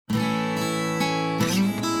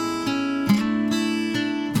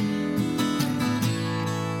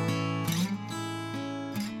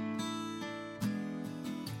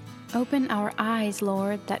Open our eyes,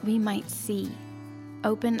 Lord, that we might see.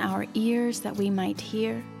 Open our ears that we might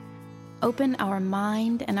hear. Open our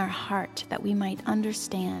mind and our heart that we might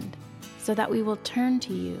understand, so that we will turn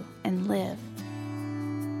to you and live.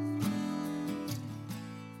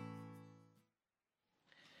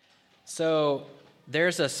 So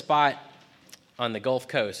there's a spot on the Gulf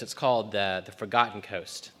Coast. It's called the Forgotten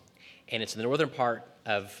Coast, and it's the northern part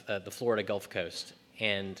of the Florida Gulf Coast.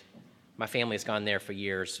 And my family has gone there for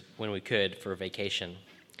years when we could for a vacation.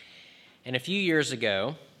 And a few years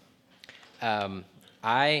ago,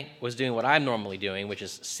 I was doing what I'm normally doing, which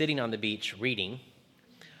is sitting on the beach reading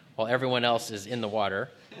while everyone else is in the water.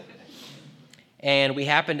 And we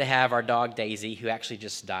happened to have our dog Daisy, who actually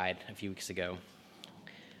just died a few weeks ago.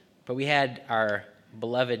 But we had our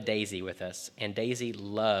beloved Daisy with us, and Daisy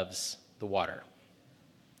loves the water.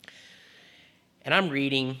 And I'm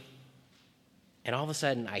reading, and all of a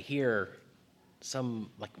sudden I hear some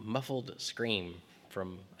muffled scream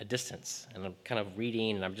from a distance, and I'm kind of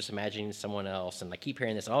reading, and I'm just imagining someone else, and I keep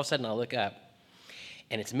hearing this, and all of a sudden I look up,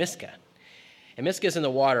 and it's Miska. And Miska's in the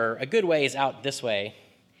water a good ways out this way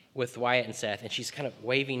with Wyatt and Seth, and she's kind of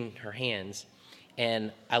waving her hands,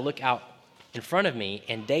 and I look out in front of me,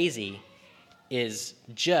 and Daisy is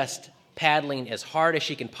just paddling as hard as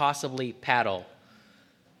she can possibly paddle,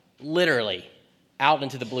 literally, out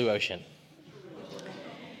into the blue ocean.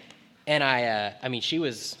 And she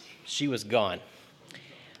was gone.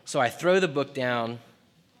 So I throw the book down,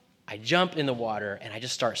 I jump in the water, and I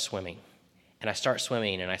just start swimming. And I start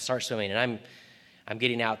swimming, and I'm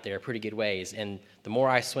getting out there a pretty good ways. And the more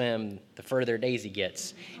I swim, the further Daisy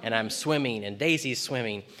gets. And I'm swimming, and Daisy's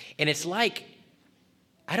swimming. And it's like,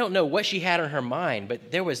 I don't know what she had on her mind,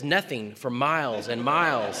 but there was nothing for miles and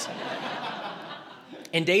miles.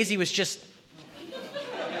 And Daisy was just...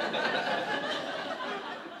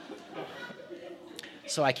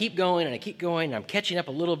 So I keep going, and I'm catching up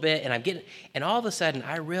a little bit, and all of a sudden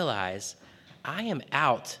I realize I am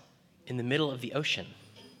out in the middle of the ocean.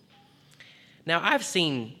 Now, I've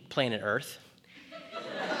seen Planet Earth.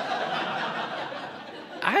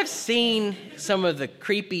 I've seen some of the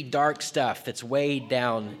creepy, dark stuff that's way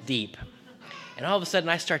down deep. And all of a sudden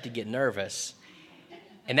I start to get nervous,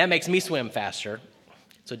 and that makes me swim faster.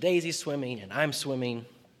 So Daisy's swimming, and I'm swimming.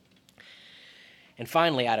 And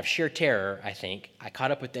finally, out of sheer terror, I think, I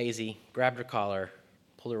caught up with Daisy, grabbed her collar,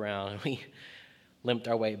 pulled her around, and we limped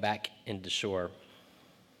our way back into shore.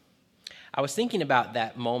 I was thinking about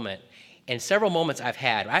that moment, and several moments I've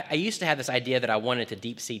had. I used to have this idea that I wanted to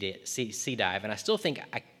deep sea dive, and I still think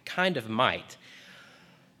I kind of might.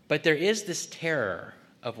 But there is this terror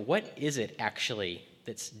of what is it actually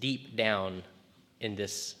that's deep down in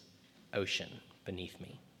this ocean beneath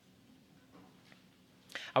me.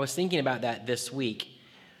 I was thinking about that this week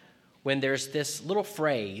when there's this little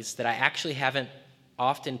phrase that I actually haven't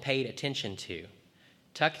often paid attention to,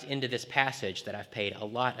 tucked into this passage that I've paid a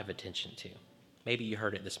lot of attention to. Maybe you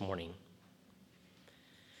heard it this morning.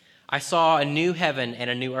 I saw a new heaven and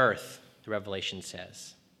a new earth, the Revelation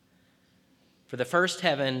says. For the first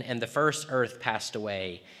heaven and the first earth passed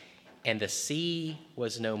away, and the sea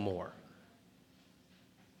was no more.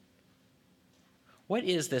 What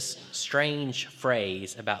is this strange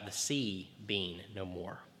phrase about the sea being no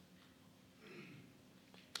more?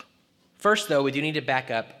 First, though, we do need to back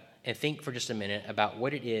up and think for just a minute about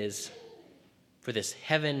what it is for this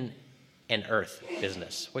heaven and earth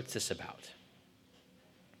business. What's this about?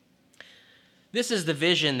 This is the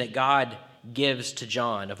vision that God gives to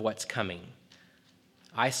John of what's coming.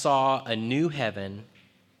 I saw a new heaven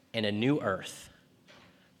and a new earth,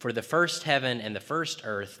 for the first heaven and the first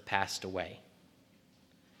earth passed away.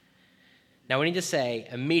 Now, we need to say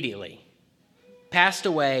immediately, passed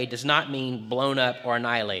away does not mean blown up or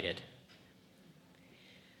annihilated.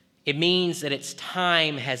 It means that its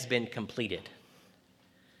time has been completed.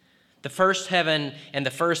 The first heaven and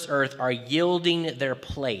the first earth are yielding their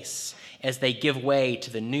place as they give way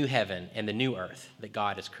to the new heaven and the new earth that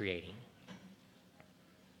God is creating.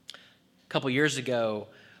 A couple years ago,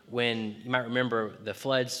 when you might remember the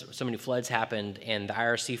floods, so many floods happened, and the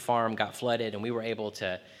IRC farm got flooded, and we were able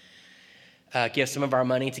to give some of our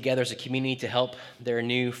money together as a community to help their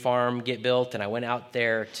new farm get built. And I went out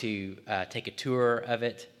there to take a tour of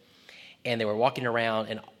it, and they were walking around,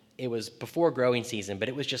 and it was before growing season, but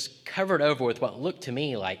it was just covered over with what looked to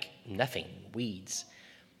me like nothing, weeds.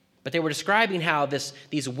 But they were describing how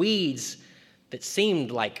these weeds that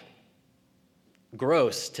seemed like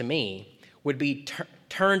gross to me would be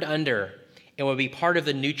turned under and would be part of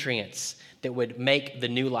the nutrients that would make the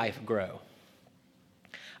new life grow.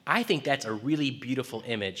 I think that's a really beautiful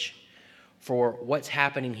image for what's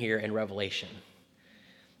happening here in Revelation.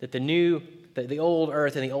 that the old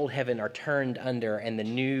earth and the old heaven are turned under, and the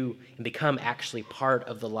new and become actually part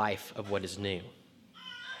of the life of what is new.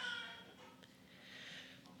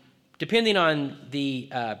 Depending on the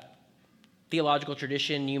theological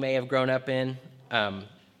tradition you may have grown up in,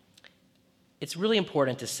 it's really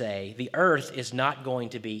important to say the earth is not going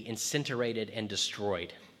to be incinerated and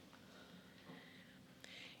destroyed.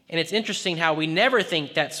 And it's interesting how we never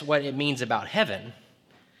think that's what it means about heaven.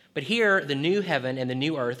 But here, the new heaven and the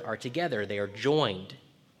new earth are together. They are joined.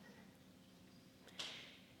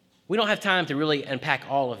 We don't have time to really unpack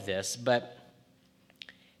all of this, but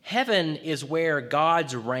heaven is where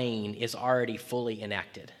God's reign is already fully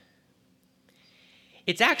enacted.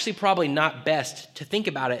 It's actually probably not best to think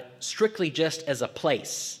about it strictly just as a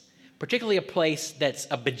place, particularly a place that's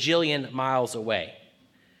a bajillion miles away.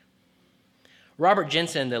 Robert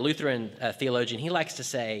Jensen, the Lutheran theologian, he likes to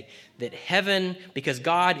say that heaven, because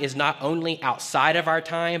God is not only outside of our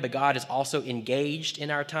time, but God is also engaged in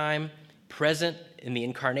our time, present in the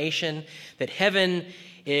incarnation, that heaven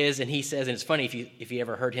is, and he says, and it's funny if you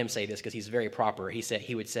ever heard him say this because he's very proper,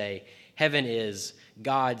 he would say, heaven is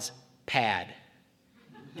God's pad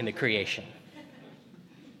in the creation.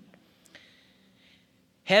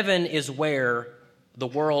 Heaven is where the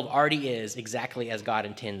world already is exactly as God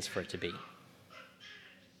intends for it to be.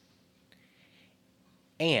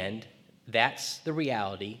 And that's the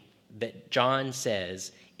reality that John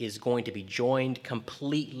says is going to be joined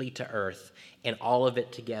completely to earth and all of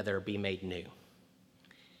it together be made new.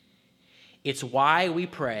 It's why we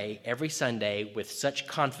pray every Sunday with such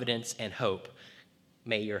confidence and hope,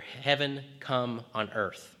 may your heaven come on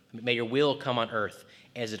earth. May your will come on earth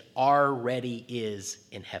as it already is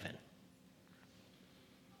in heaven.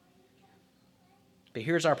 But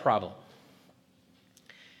here's our problem.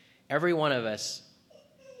 Every one of us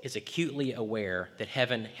is acutely aware that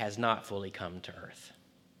heaven has not fully come to earth.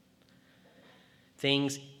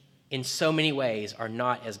 Things in so many ways are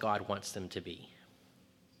not as God wants them to be.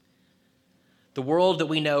 The world that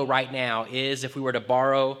we know right now is, if we were to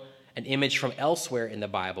borrow an image from elsewhere in the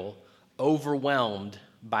Bible, overwhelmed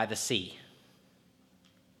by the sea.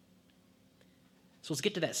 So let's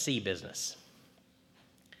get to that sea business.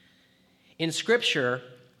 In Scripture,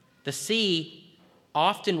 the sea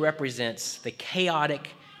often represents the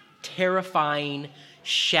chaotic, terrifying,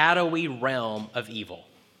 shadowy realm of evil.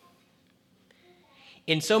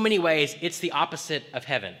 In so many ways, it's the opposite of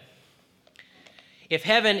heaven. If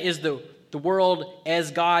heaven is the world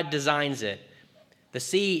as God designs it, the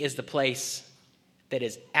sea is the place that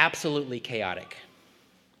is absolutely chaotic.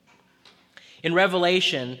 In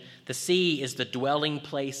Revelation, the sea is the dwelling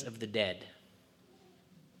place of the dead.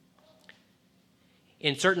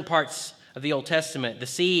 In certain parts of the Old Testament, the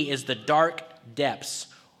sea is the dark depths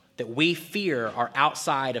that we fear are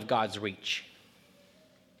outside of God's reach.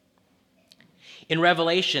 In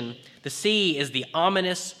Revelation, the sea is the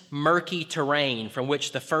ominous, murky terrain from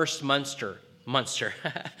which the first monster,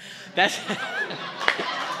 that's,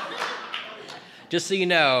 just so you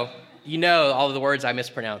know all of the words I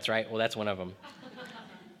mispronounce, right? Well, that's one of them.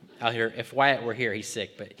 Out here, if Wyatt were here, he's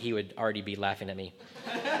sick, but he would already be laughing at me.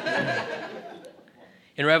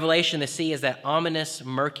 In Revelation, the sea is that ominous,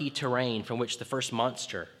 murky terrain from which the first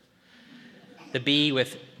monster, the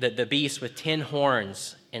beast with 10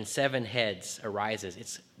 horns and 7 heads,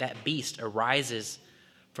 arises. That beast arises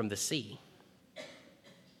from the sea.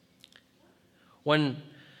 One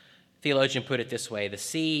theologian put it this way: the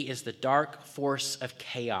sea is the dark force of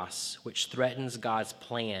chaos which threatens God's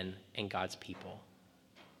plan and God's people.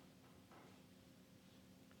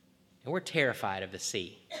 And we're terrified of the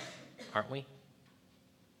sea, aren't we?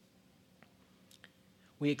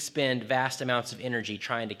 We expend vast amounts of energy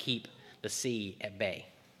trying to keep the sea at bay.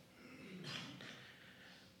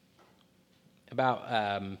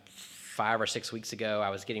 About 5 or 6 weeks ago, I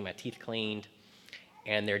was getting my teeth cleaned,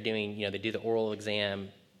 and they do the oral exam,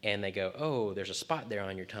 and they go, "Oh, there's a spot there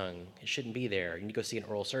on your tongue. It shouldn't be there. You need to go see an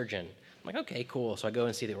oral surgeon." I'm like, "Okay, cool." So I go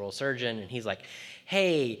and see the oral surgeon, and he's like,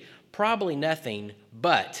 "Hey, probably nothing,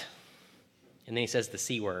 but," and then he says the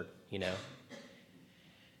C word,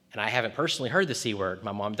 And I haven't personally heard the C word.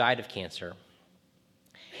 My mom died of cancer.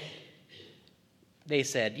 They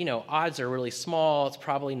said, odds are really small. It's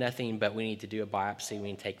probably nothing, but we need to do a biopsy. We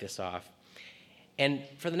need to take this off. And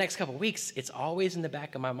for the next couple of weeks, it's always in the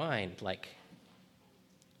back of my mind, like,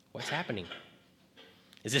 what's happening?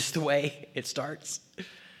 Is this the way it starts?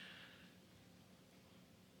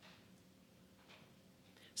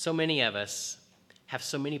 So many of us have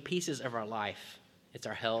so many pieces of our life. It's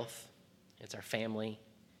our health. It's our family.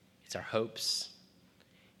 It's our hopes.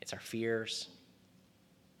 It's our fears.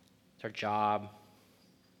 It's our job.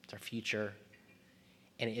 It's our future.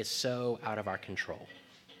 and it is so out of our control.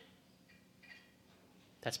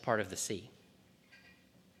 That's part of the sea.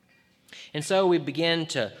 And so we begin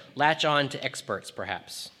to latch on to experts,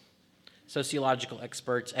 perhaps. Sociological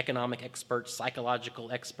experts, economic experts,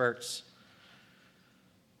 psychological experts.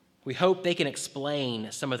 We hope they can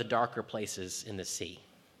explain some of the darker places in the sea.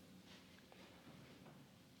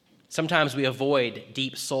 Sometimes we avoid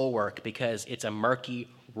deep soul work because it's a murky,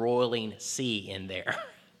 roiling sea in there.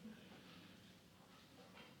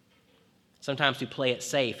 Sometimes we play it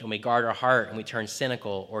safe and we guard our heart and we turn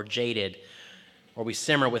cynical or jaded, or we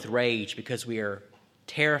simmer with rage because we are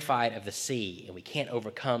terrified of the sea and we can't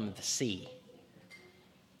overcome the sea.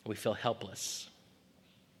 We feel helpless.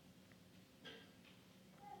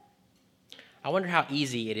 I wonder how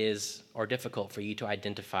easy it is or difficult for you to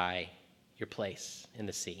identify your place in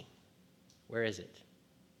the sea. Where is it?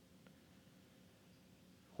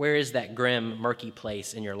 Where is that grim, murky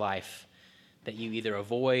place in your life that you either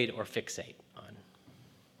avoid or fixate on?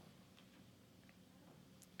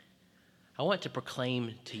 I want to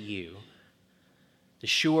proclaim to you the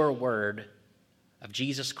sure word of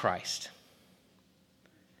Jesus Christ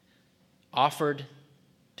offered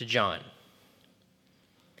to John.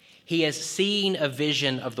 He has seen a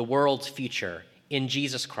vision of the world's future in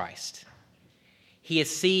Jesus Christ. He has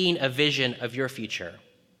seen a vision of your future.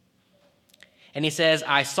 And he says,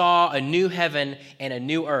 I saw a new heaven and a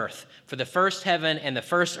new earth, for the first heaven and the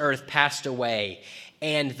first earth passed away,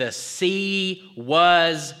 and the sea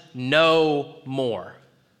was no more.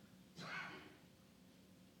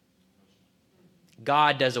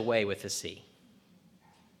 God does away with the sea.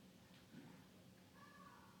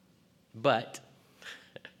 But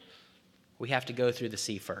we have to go through the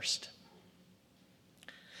sea first.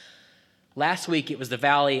 Last week, it was the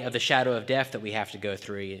valley of the shadow of death that we have to go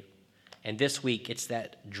through. And this week, it's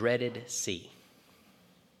that dreaded sea.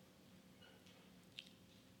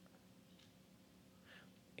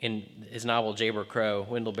 In his novel, Jayber Crow,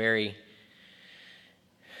 Wendell Berry's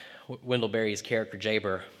character,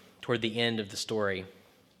 Jayber, toward the end of the story,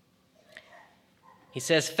 he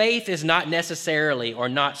says, faith is not necessarily or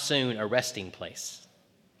not soon a resting place.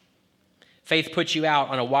 Faith puts you out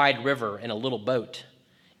on a wide river in a little boat,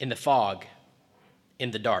 in the fog,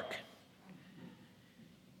 in the dark.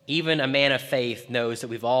 Even a man of faith knows that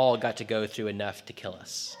we've all got to go through enough to kill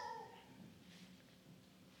us.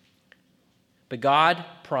 But God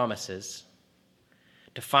promises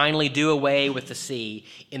to finally do away with the sea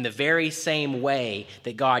in the very same way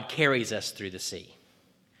that God carries us through the sea.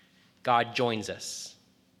 God joins us.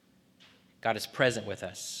 God is present with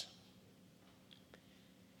us.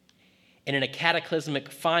 And in a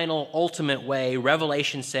cataclysmic, final, ultimate way,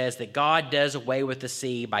 Revelation says that God does away with the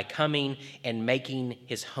sea by coming and making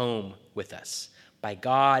his home with us, by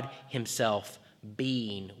God himself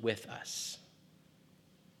being with us.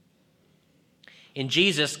 In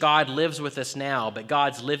Jesus, God lives with us now, but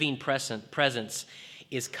God's living presence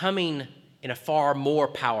is coming in a far more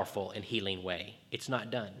powerful and healing way. It's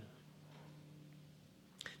not done.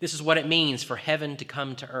 This is what it means for heaven to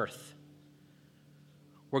come to earth,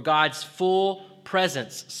 where God's full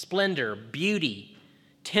presence, splendor, beauty,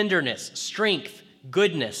 tenderness, strength,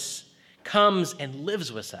 goodness comes and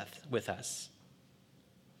lives with us.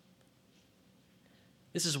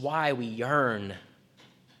 This is why we yearn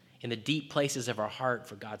in the deep places of our heart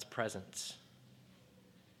for God's presence.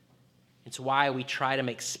 It's why we try to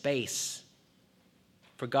make space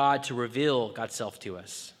for God to reveal God's self to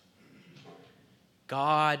us.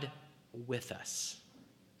 God with us.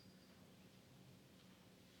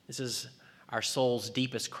 This is our soul's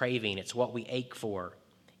deepest craving. It's what we ache for,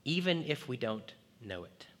 even if we don't know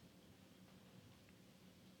it.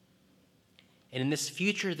 And in this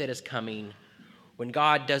future that is coming, when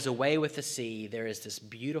God does away with the sea, there is this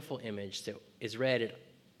beautiful image that is read at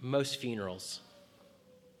most funerals,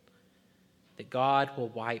 that God will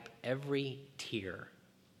wipe every tear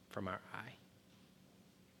from our eye.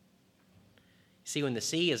 See, when the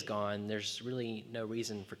sea is gone, there's really no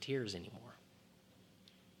reason for tears anymore.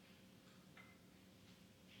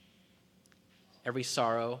 Every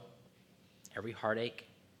sorrow, every heartache,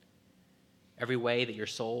 every way that your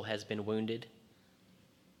soul has been wounded,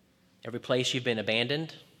 every place you've been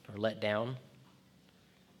abandoned or let down,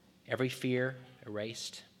 every fear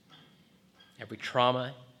erased, every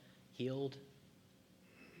trauma healed,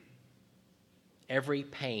 every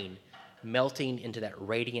pain melting into that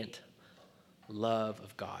radiant love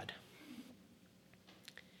of God.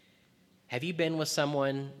 Have you been with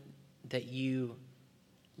someone that you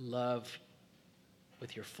love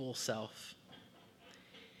with your full self?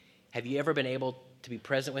 Have you ever been able to be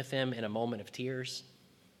present with them in a moment of tears?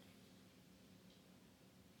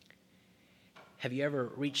 Have you ever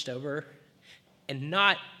reached over, and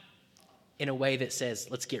not in a way that says,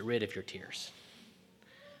 let's get rid of your tears,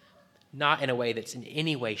 not in a way that's in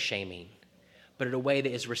any way shaming, but in a way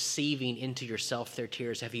that is receiving into yourself their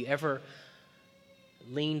tears? Have you ever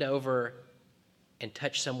leaned over and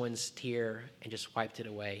touched someone's tear and just wiped it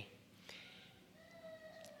away?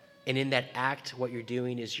 And in that act, what you're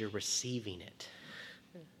doing is you're receiving it.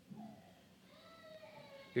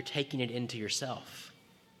 You're taking it into yourself.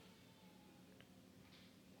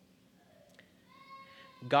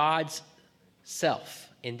 God's self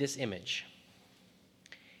in this image,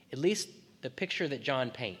 at least the picture that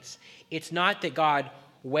John paints, it's not that God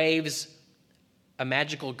waves a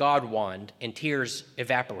magical God wand and tears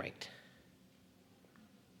evaporate.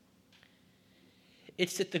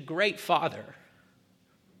 It's that the great Father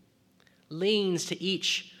leans to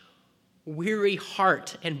each weary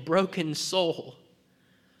heart and broken soul.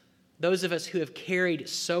 Those of us who have carried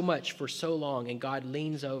so much for so long, and God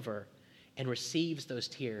leans over and receives those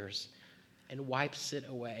tears and wipes it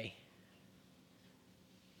away,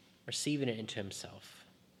 receiving it into himself.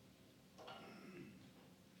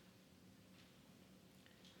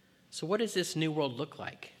 So what does this new world look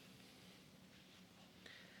like?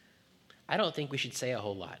 I don't think we should say a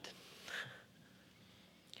whole lot.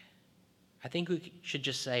 I think we should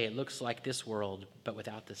just say it looks like this world, but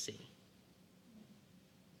without the sea.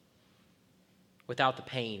 Without the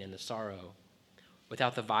pain and the sorrow,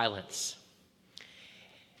 without the violence,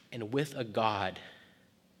 and with a God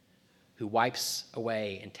who wipes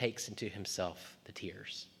away and takes into himself the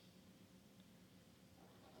tears.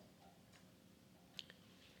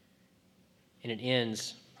 And it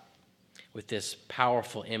ends with this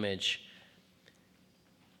powerful image.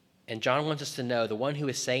 And John wants us to know the one who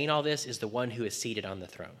is saying all this is the one who is seated on the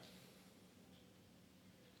throne.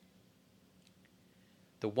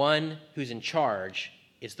 The one who's in charge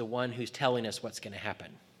is the one who's telling us what's going to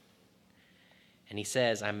happen. And he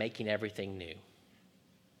says, I'm making everything new.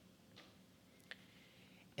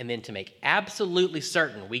 And then to make absolutely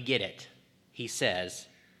certain we get it, he says,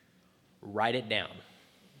 write it down.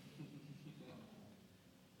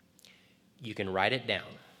 You can write it down.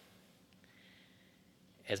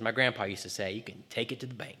 As my grandpa used to say, you can take it to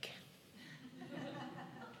the bank.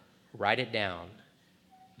 Write it down.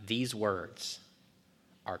 These words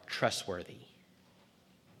are trustworthy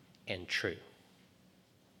and true.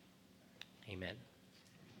 Amen.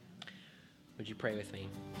 Would you pray with me?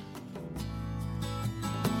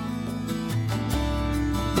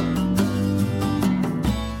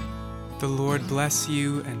 The Lord bless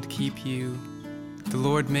you and keep you. The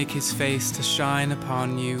Lord make his face to shine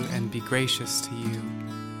upon you and be gracious to you.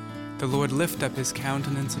 The Lord lift up his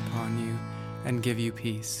countenance upon you and give you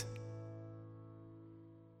peace.